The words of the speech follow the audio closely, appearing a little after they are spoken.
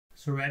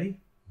So ready?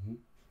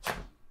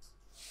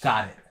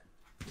 Got it.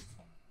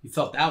 You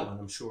felt that one,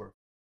 I'm sure.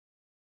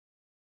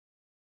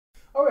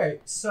 All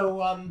right,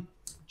 so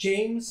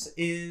James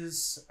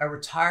is a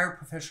retired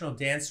professional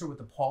dancer with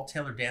the Paul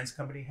Taylor Dance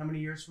Company. How many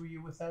years were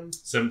you with them?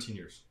 17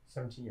 years.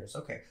 17 years,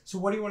 okay. So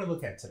what do you want to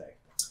look at today?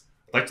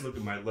 I'd like to look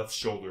at my left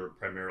shoulder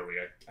primarily.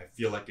 I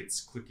feel like it's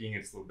clicking,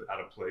 it's a little bit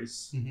out of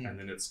place, and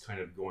then it's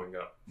kind of going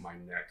up my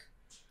neck.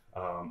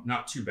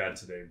 Not too bad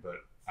today, but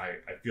I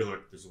feel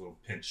like there's a little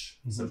pinch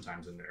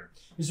sometimes in there.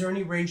 Is there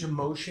any range of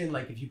motion,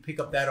 like if you pick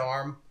up that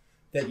arm,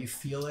 that you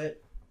feel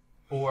it,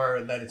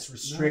 or that it's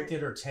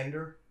restricted or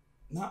tender?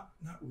 Not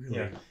really.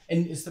 Yeah.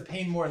 And is the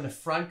pain more in the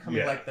front,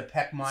 coming like the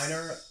pec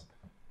minor?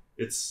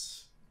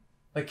 It's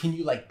like, can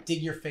you like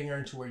dig your finger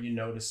into where you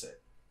notice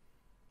it?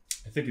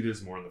 I think it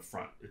is more in the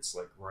front. It's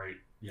like right.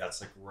 Yeah, it's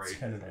like right. It's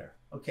kind of there.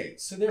 Okay,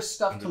 so there's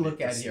stuff to look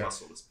at here.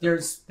 Muscle,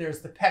 there's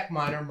the pec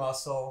minor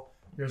muscle.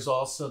 There's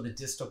also the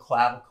distal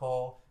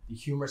clavicle. The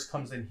humerus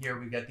comes in here.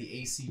 We've got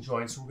the AC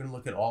joint. So we're going to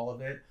look at all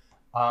of it,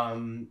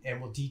 and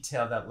we'll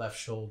detail that left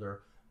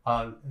shoulder.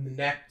 And the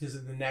neck.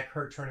 Does the neck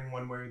hurt turning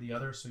one way or the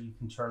other? So you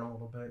can turn a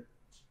little bit.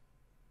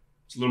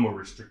 It's a little more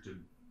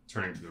restricted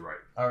turning to the right.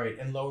 All right,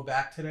 and lower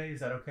back today.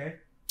 Is that okay?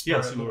 Yeah,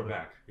 let's do lower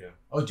back. Yeah.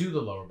 Oh, do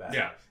the lower back.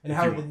 Yeah. And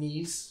how are the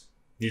knees?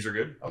 Knees are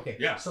good. Okay.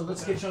 Yeah. So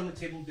let's get you on the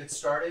table, get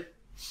started.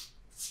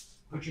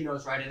 Put your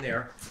nose right in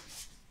there.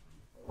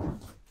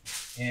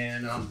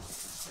 And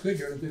good,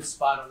 you're in a good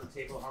spot on the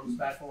table. Arms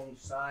back on each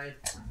side.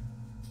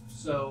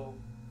 So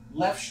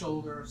left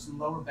shoulder, some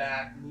lower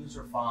back, knees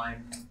are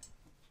fine.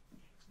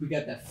 We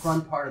got that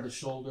front part of the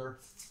shoulder.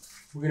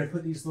 We're gonna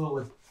put these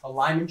little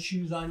alignment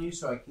shoes on you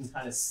so I can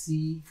kind of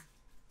see.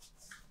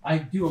 I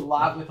do a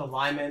lot with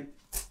alignment,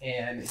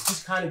 and it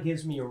just kind of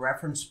gives me a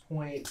reference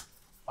point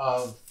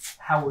of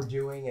how we're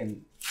doing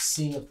and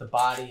seeing if the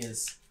body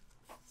is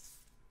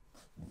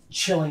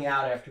chilling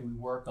out after we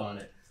work on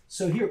it.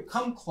 So here,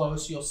 come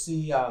close, you'll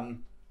see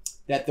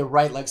that the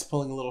right leg's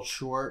pulling a little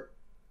short.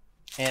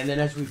 And then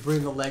as we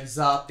bring the legs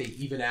up, they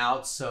even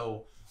out.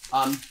 So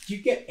do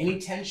you get any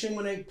tension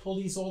when I pull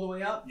these all the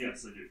way up?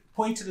 Yes, I do.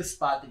 Point to the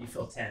spot that you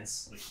feel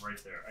tense. Like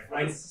right there.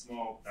 I had a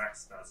small back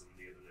spasm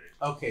the other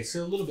day. Okay,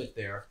 so a little bit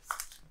there.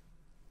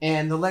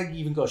 And the leg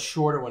even goes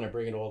shorter when I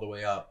bring it all the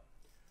way up.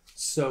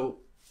 So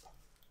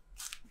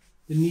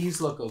the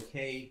knees look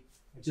okay.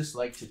 I just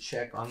like to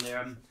check on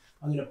them.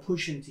 I'm going to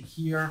push into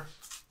here.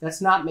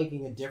 That's not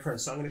making a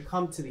difference. So I'm going to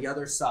come to the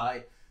other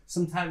side.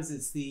 Sometimes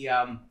it's the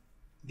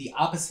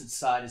opposite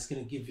side is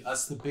going to give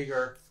us the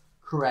bigger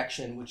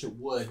correction, which it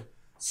would.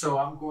 So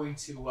I'm going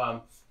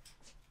to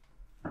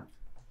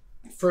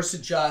first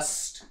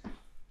adjust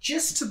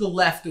just to the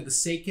left of the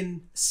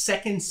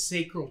second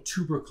sacral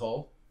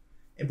tubercle,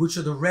 which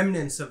are the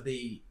remnants of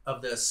the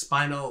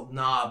spinal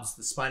knobs,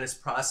 the spinous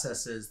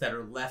processes that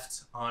are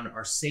left on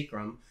our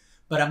sacrum.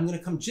 But I'm going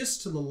to come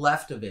just to the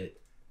left of it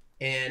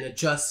and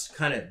adjust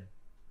kind of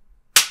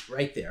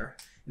right there.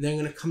 And then I'm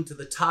going to come to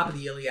the top of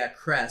the iliac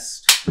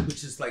crest,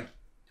 which is like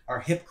our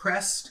hip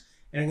crest.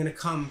 And I'm going to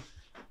come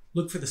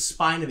look for the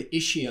spine of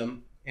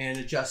ischium and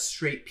adjust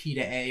straight P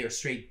to A or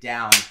straight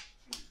down.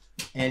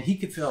 And he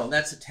could feel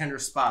that's a tender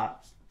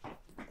spot.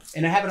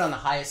 And I have it on the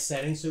highest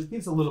setting, so it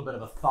gives a little bit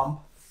of a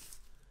thump.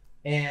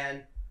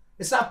 And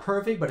it's not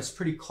perfect, but it's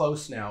pretty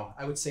close now.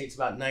 I would say it's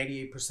about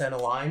 98%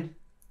 aligned.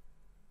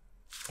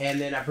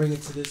 And then I bring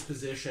it to this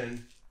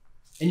position.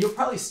 And you'll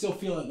probably still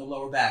feel it in the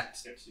lower back.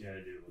 Yeah,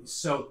 I do.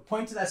 So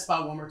point to that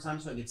spot one more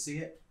time so I can see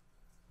it.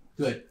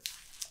 Good.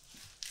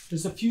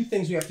 There's a few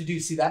things we have to do.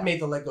 See, that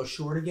made the leg go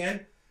short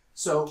again.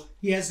 So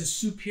he has a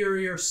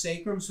superior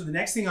sacrum. So the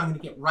next thing, I'm going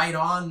to get right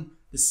on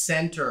the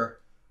center,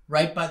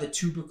 right by the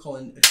tubercle,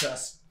 and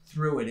adjust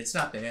through it. It's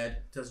not bad.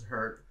 It doesn't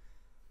hurt.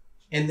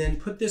 And then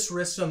put this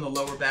wrist on the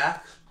lower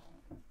back.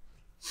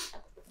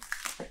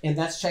 And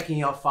that's checking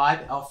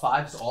L5.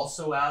 L5 is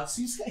also out.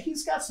 So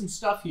he's got some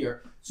stuff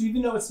here. So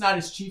even though it's not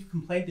his chief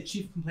complaint, the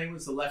chief complaint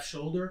was the left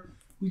shoulder,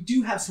 we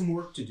do have some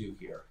work to do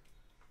here.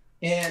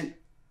 And,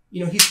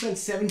 you know, he spent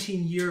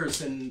 17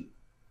 years in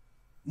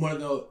one of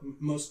the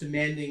most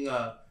demanding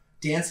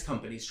dance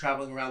companies,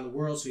 traveling around the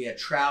world. So he had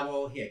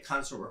travel, he had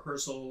concert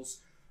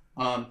rehearsals.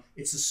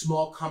 It's a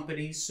small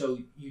company, so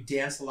you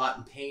dance a lot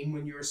in pain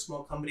when you're a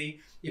small company.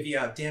 If you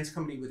have a dance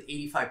company with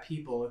 85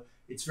 people,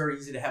 it's very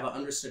easy to have an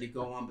understudy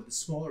go on, but the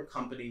smaller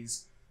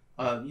companies,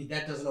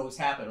 that doesn't always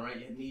happen,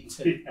 right? You need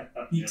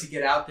to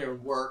get out there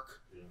and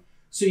work. Yeah.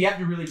 So you have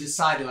to really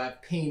decide, do I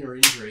have pain or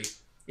injury?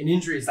 And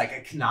injury is like I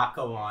cannot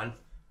go on,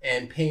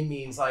 and pain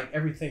means like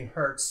everything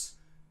hurts,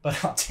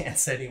 but I'll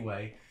dance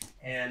anyway.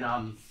 And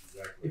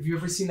if you've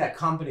ever seen that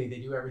company, they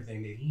do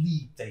everything. They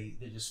leap, they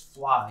just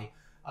fly.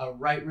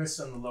 Right wrist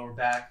on the lower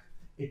back.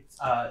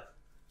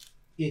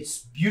 It's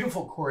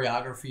beautiful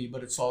choreography,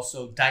 but it's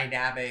also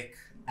dynamic,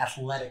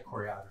 athletic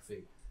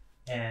choreography.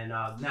 And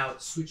now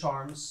switch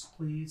arms,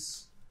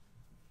 please.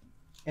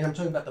 And I'm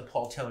talking about the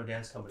Paul Taylor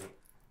Dance Company.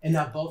 And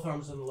now both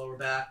arms on the lower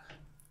back.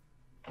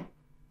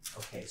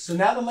 Okay, so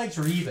now the legs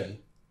are even.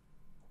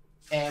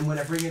 And when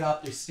I bring it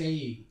up, they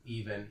stay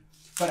even.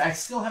 But I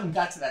still haven't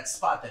got to that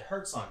spot that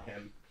hurts on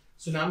him.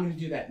 So now I'm going to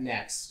do that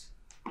next.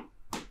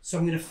 So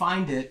I'm going to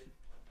find it,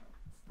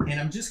 and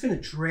I'm just going to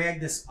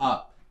drag this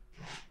up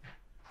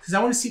because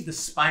I want to see if the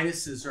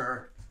spinuses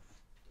are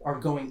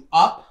going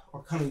up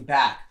or coming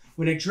back.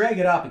 When I drag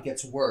it up, it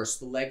gets worse.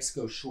 The legs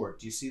go short.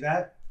 Do you see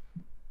that?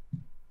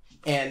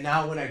 And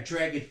now when I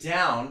drag it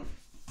down,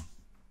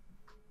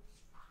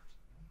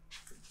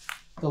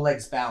 the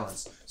legs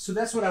balance. So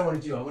that's what I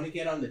want to do. I want to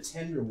get on the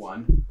tender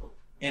one,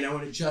 and I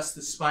want to adjust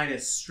the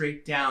spinous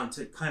straight down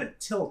to kind of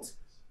tilt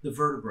the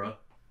vertebra.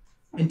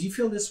 And do you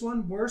feel this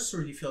one worse,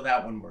 or do you feel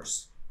that one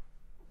worse?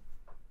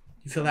 Do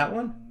you feel that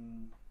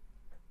one?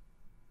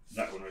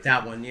 That one.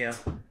 That one, yeah.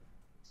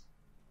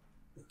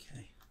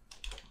 Okay.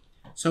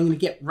 So I'm going to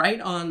get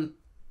right on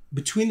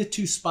between the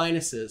two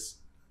spinuses.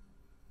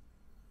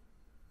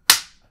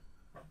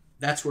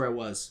 That's where I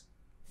was.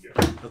 Yeah.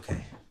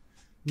 Okay.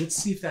 Let's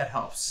see if that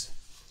helps.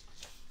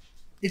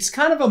 It's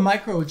kind of a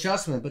micro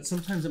adjustment, but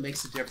sometimes it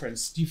makes a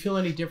difference. Do you feel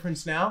any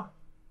difference now?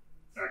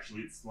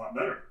 Actually, it's a lot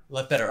better. A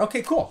lot better.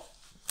 Okay, cool.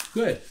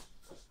 Good.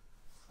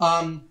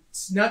 So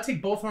now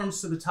take both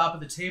arms to the top of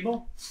the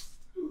table.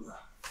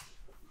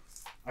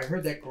 I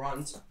heard that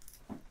grunt.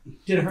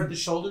 Did it hurt the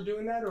shoulder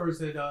doing that, or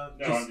is it No,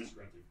 I'm just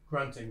grunting.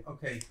 grunting?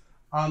 Okay.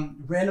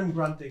 Random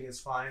grunting is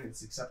fine.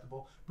 It's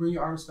acceptable. Bring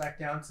your arms back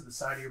down to the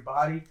side of your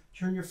body.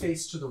 Turn your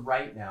face to the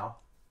right now.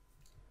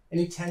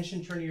 Any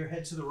tension turning your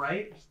head to the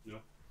right? No.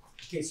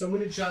 Okay, so I'm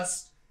going to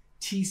adjust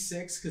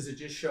T6 because it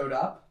just showed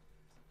up.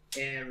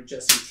 And we're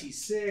adjusting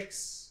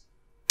T6.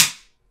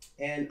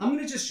 And I'm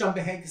going to just jump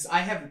ahead because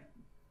I have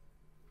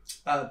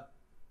a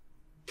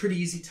pretty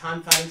easy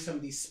time finding some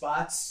of these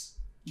spots.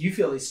 You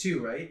feel these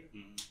too, right?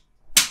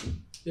 Mm-hmm.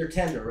 They're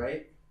tender,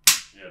 right?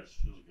 Yeah, it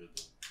feels good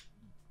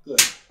though.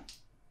 Good.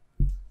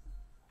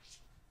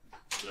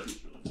 That is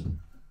really good.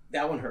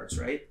 That one hurts,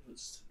 right?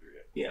 It's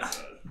tender, yeah.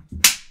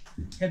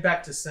 Head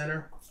back to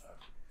center.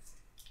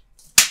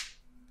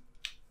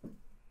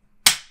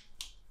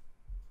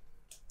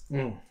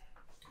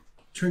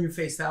 Turn your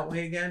face that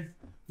way again.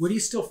 Where do you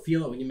still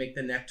feel it when you make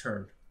the neck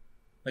turn?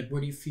 Like,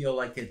 where do you feel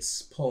like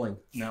it's pulling?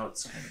 Now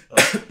it's kind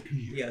of up.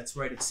 Yeah, it's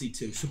right at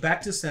C2. So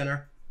back to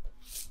center.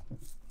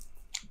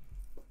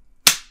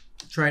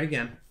 Try it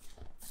again.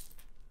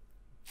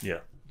 Yeah,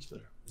 it's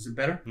better. Is it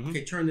better? Mm-hmm.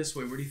 Okay, turn this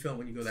way. Where do you feel it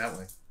when you go that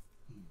way?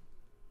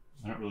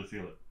 I don't really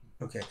feel it.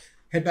 Okay.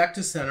 Head back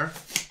to center.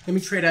 Let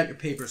me trade out your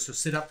paper. So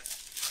sit up.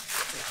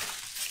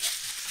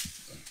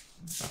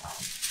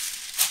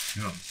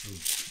 Yeah,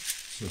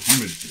 so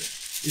humid today.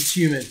 It's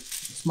humid.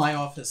 It's my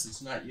office.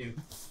 It's not you.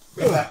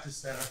 Go back to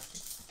center.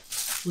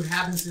 What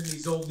happens in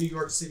these old New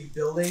York City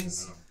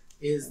buildings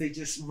is they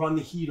just run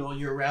the heat all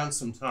year round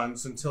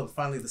sometimes until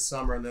finally the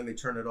summer, and then they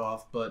turn it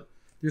off, but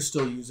they're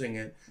still using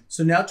it.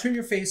 So now turn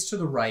your face to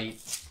the right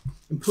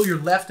and pull your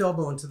left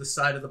elbow into the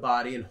side of the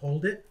body and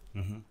hold it.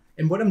 Mm-hmm.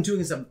 And what I'm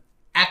doing is I'm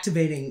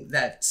activating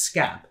that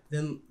scap.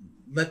 Then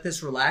let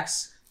this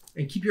relax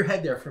and keep your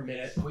head there for a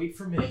minute. Wait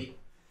for me.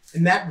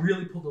 And that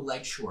really pulled the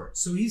leg short.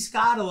 So he's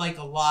got a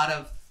lot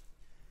of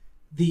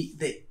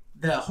the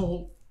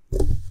whole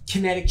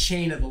kinetic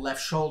chain of the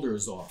left shoulder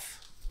is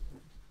off.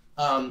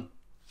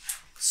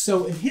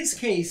 So in his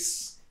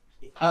case,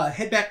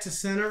 head back to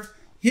center.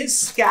 His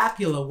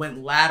scapula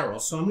went lateral.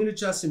 So I'm going to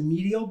adjust in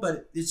medial,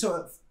 but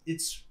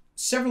it's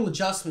several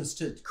adjustments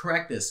to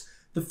correct this.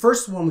 The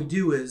first one we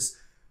do is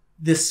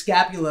the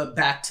scapula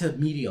back to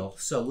medial.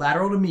 So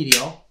lateral to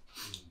medial.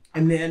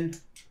 And then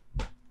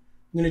I'm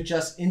going to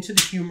adjust into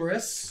the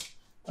humerus.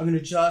 I'm going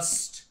to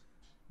adjust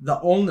the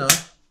ulna.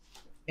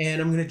 And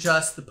I'm going to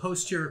adjust the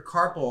posterior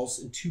carpals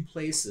in two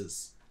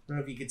places. I don't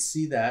know if you can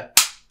see that.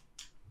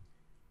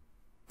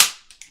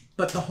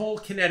 But the whole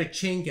kinetic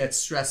chain gets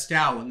stressed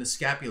out when the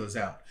scapula's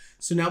out.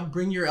 So now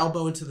bring your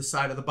elbow into the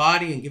side of the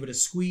body and give it a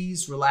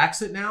squeeze.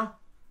 Relax it now.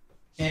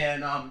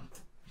 And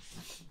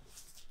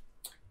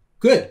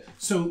good.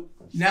 So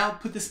now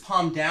put this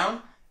palm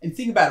down and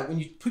think about it. When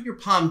you put your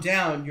palm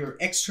down, you're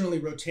externally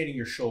rotating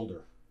your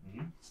shoulder.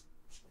 Mm-hmm.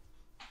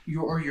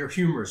 Your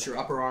humerus, your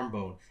upper arm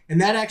bone.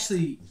 And that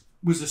actually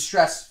was a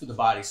stress for the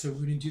body. So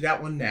we're going to do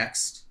that one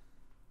next.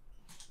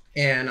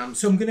 And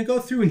so I'm going to go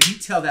through and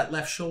detail that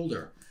left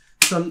shoulder.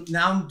 So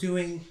now I'm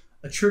doing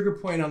a trigger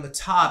point on the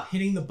top,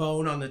 hitting the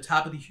bone on the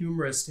top of the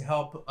humerus to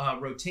help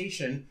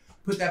rotation.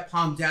 Put that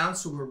palm down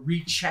so we're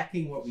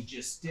rechecking what we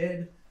just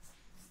did.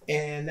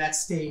 And that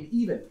stayed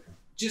even.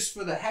 Just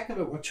for the heck of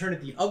it, we'll turn it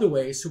the other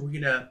way. So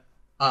we're gonna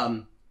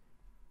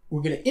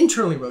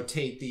internally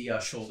rotate the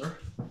shoulder.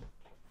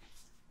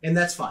 And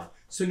that's fine.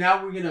 So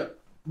now we're gonna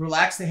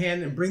relax the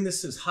hand and bring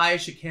this as high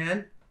as you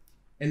can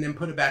and then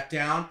put it back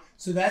down.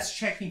 So that's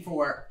checking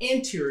for our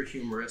anterior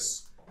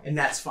humerus, and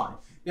that's fine.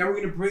 Now we're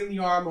gonna bring the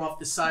arm off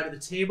the side of the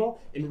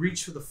table and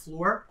reach for the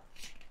floor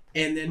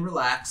and then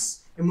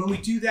relax. And when we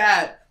do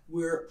that,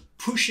 we're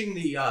pushing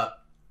the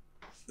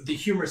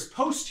humerus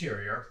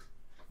posterior,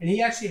 and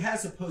he actually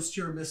has a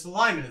posterior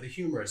misalignment of the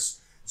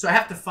humerus. So I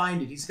have to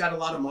find it. He's got a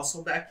lot of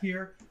muscle back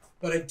here,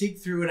 but I dig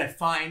through and I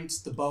find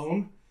the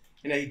bone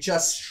and I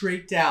adjust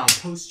straight down,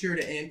 posterior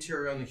to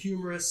anterior on the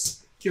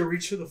humerus. Here,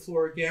 reach for the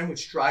floor again,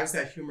 which drives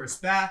that humerus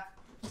back.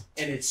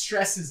 and it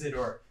stresses it,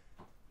 or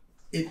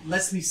it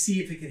lets me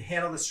see if it can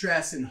handle the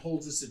stress and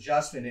holds this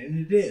adjustment,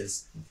 and it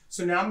is.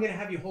 So now I'm going to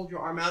have you hold your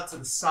arm out to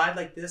the side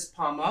like this,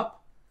 palm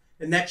up,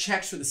 and that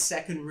checks for the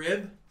second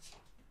rib,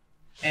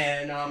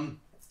 and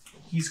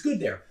he's good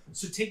there.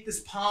 So take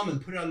this palm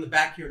and put it on the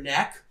back of your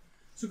neck.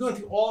 So going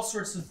through all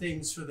sorts of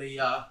things for the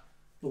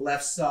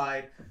left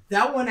side.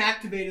 That one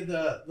activated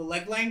the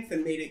leg length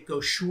and made it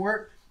go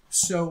short.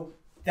 So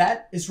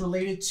that is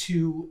related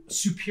to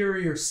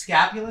superior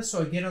scapula.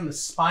 So I get on the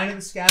spine of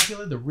the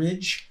scapula, the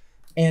ridge,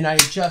 and I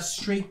adjust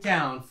straight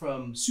down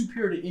from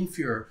superior to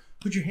inferior.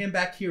 Put your hand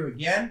back here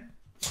again.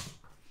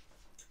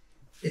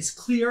 It's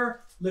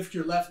clear. Lift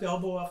your left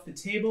elbow off the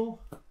table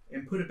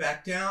and put it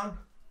back down.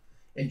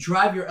 And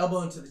drive your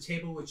elbow into the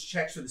table, which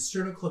checks for the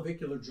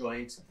sternoclavicular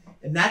joint.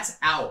 And that's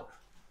out.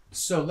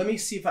 So let me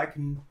see if I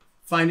can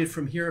find it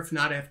from here. If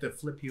not, I have to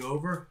flip you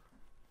over.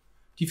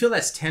 Do you feel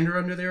that's tender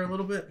under there a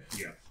little bit?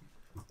 Yeah.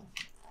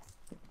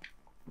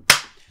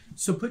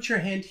 So put your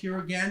hand here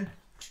again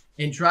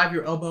and drive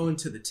your elbow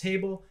into the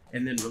table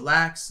and then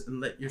relax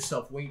and let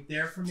yourself wait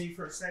there for me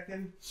for a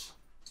second.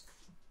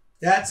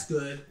 That's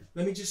good.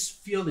 Let me just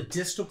feel the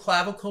distal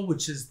clavicle,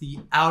 which is the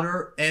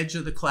outer edge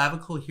of the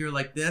clavicle here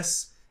like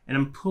this. And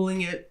I'm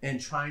pulling it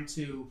and trying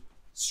to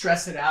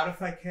stress it out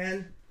if I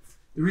can.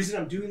 The reason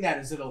I'm doing that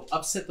is it'll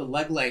upset the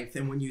leg length.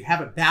 And when you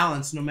have it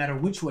balanced, no matter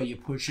which way you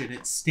push it,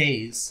 it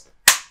stays.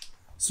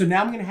 So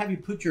now I'm going to have you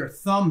put your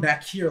thumb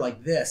back here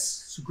like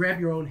this. So grab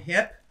your own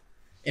hip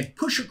and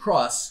push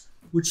across,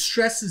 which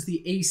stresses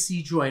the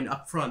AC joint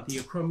up front, the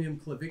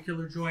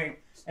acromioclavicular joint.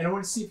 And I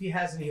want to see if he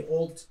has any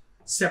old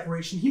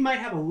separation. He might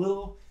have a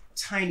little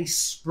tiny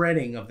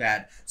spreading of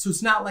that. So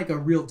it's not like a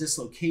real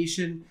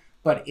dislocation,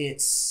 but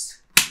it's...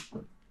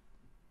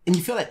 And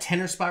you feel that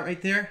tender spot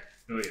right there?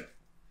 Oh, yeah.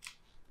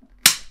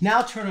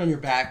 Now turn on your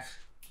back.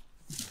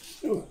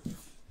 I'm going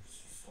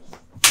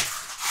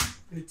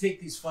to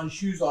take these fun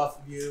shoes off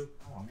of you,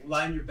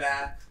 line your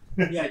back.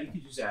 Yeah, you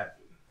could use that.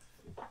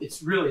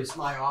 It's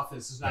my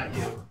office, it's not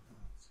you.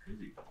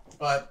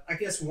 But I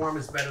guess warm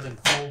is better than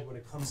cold when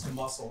it comes to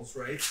muscles,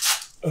 right?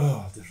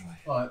 Oh, definitely.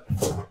 But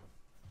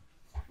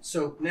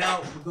so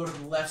now we'll go to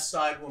the left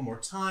side one more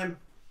time.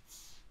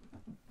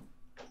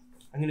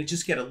 I'm going to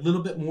just get a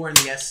little bit more in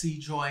the SC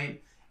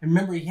joint. And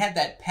remember, he had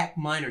that pec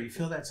minor. You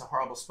feel that's a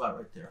horrible spot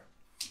right there.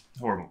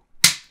 Horrible.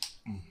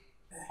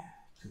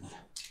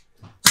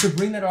 So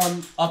bring that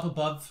arm up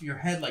above your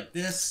head like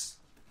this.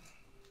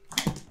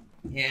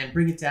 And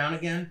bring it down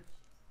again.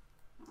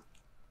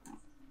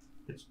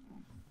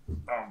 Oh,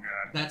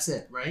 God. That's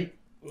it, right?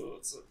 Oh,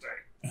 it's so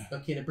tight.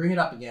 Okay, now bring it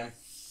up again.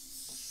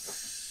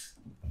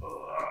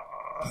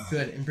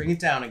 Good, and bring it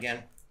down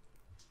again.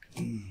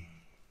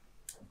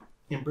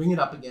 And bring it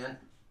up again.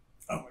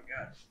 Oh, my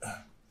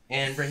God.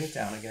 And bring it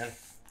down again.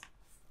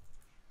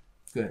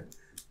 Good.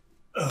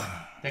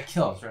 That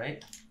kills,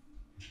 right?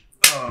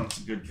 Oh, it's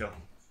a good kill.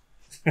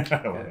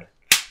 Good.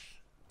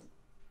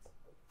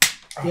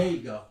 There you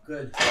go.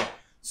 Good.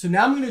 So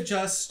now I'm going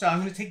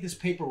to take this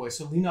paper away.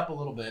 So lean up a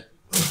little bit.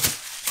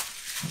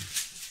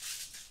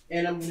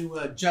 And I'm going to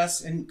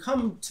adjust and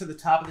come to the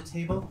top of the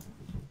table.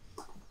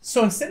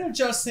 So instead of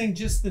adjusting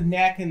just the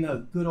neck and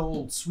the good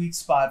old sweet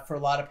spot for a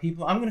lot of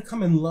people, I'm going to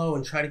come in low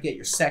and try to get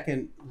your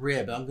second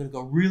rib. I'm going to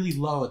go really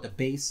low at the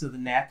base of the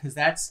neck because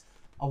that's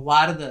a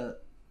lot of the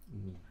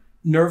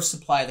nerve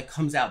supply that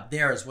comes out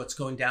there is what's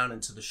going down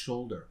into the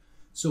shoulder.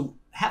 So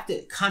have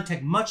to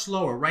contact much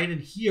lower, right in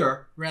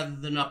here rather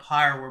than up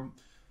higher where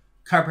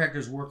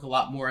chiropractors work a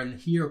lot more in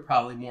here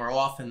probably more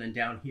often than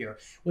down here.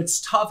 What's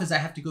tough is I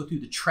have to go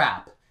through the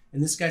trap.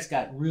 And this guy's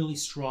got really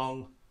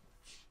strong,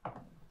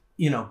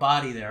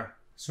 body there.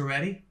 So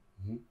ready?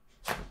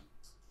 Mm-hmm.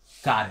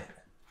 Got it.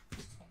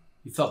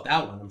 You felt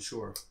that one, I'm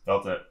sure.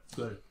 Felt it.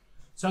 Good.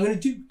 So I'm going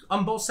to do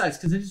on both sides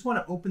because I just want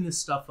to open this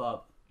stuff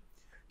up.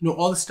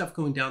 All the stuff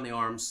going down the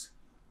arms.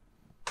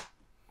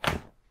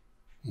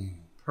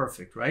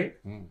 Perfect, right?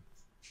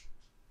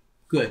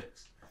 Good.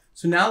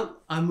 So now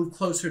I move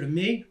closer to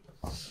me.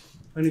 I'm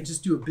going to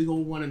just do a big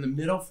old one in the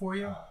middle for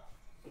you.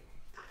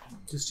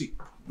 Just to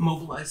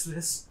mobilize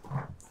this.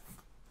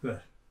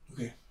 Good.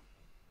 Okay.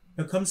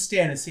 Now come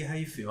stand and see how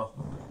you feel.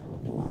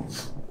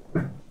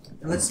 And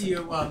let's see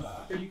you.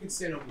 Here you can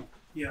stand over.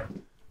 Yeah.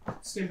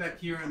 Stand back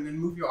here and then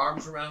move your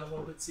arms around a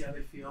little bit. See how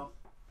they feel.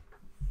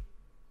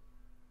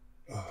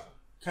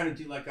 Kind of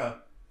do like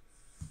a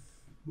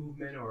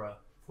movement or a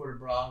port de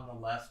bras on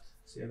the left.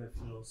 See how that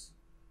feels.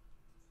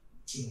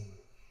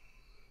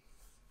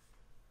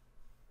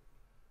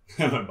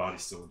 My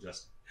body's still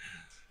adjusting.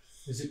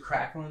 Is it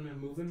crackling and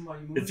moving while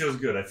you move? It feels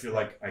good. I feel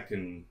like I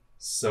can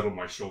settle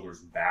my shoulders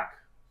back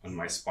on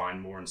my spine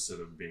more instead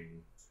of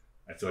being,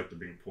 I feel like they're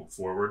being pulled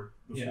forward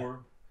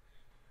before.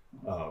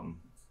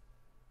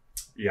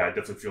 Yeah, I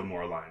definitely feel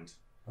more aligned.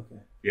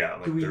 Okay. Yeah,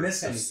 like Do we they're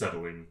miss anything?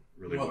 settling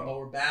really well.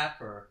 Lower back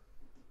or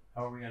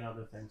how are we on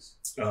other things?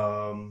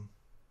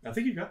 I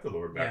think you got the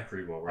lower back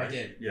pretty well, right? I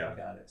did. Yeah. I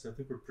got it. So I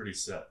think we're pretty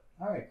set.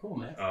 All right, cool,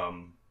 man.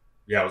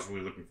 Yeah, I was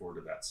really looking forward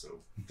to that.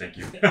 So thank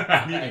you.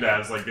 I needed that. It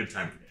was like good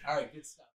timing. All right, good stuff.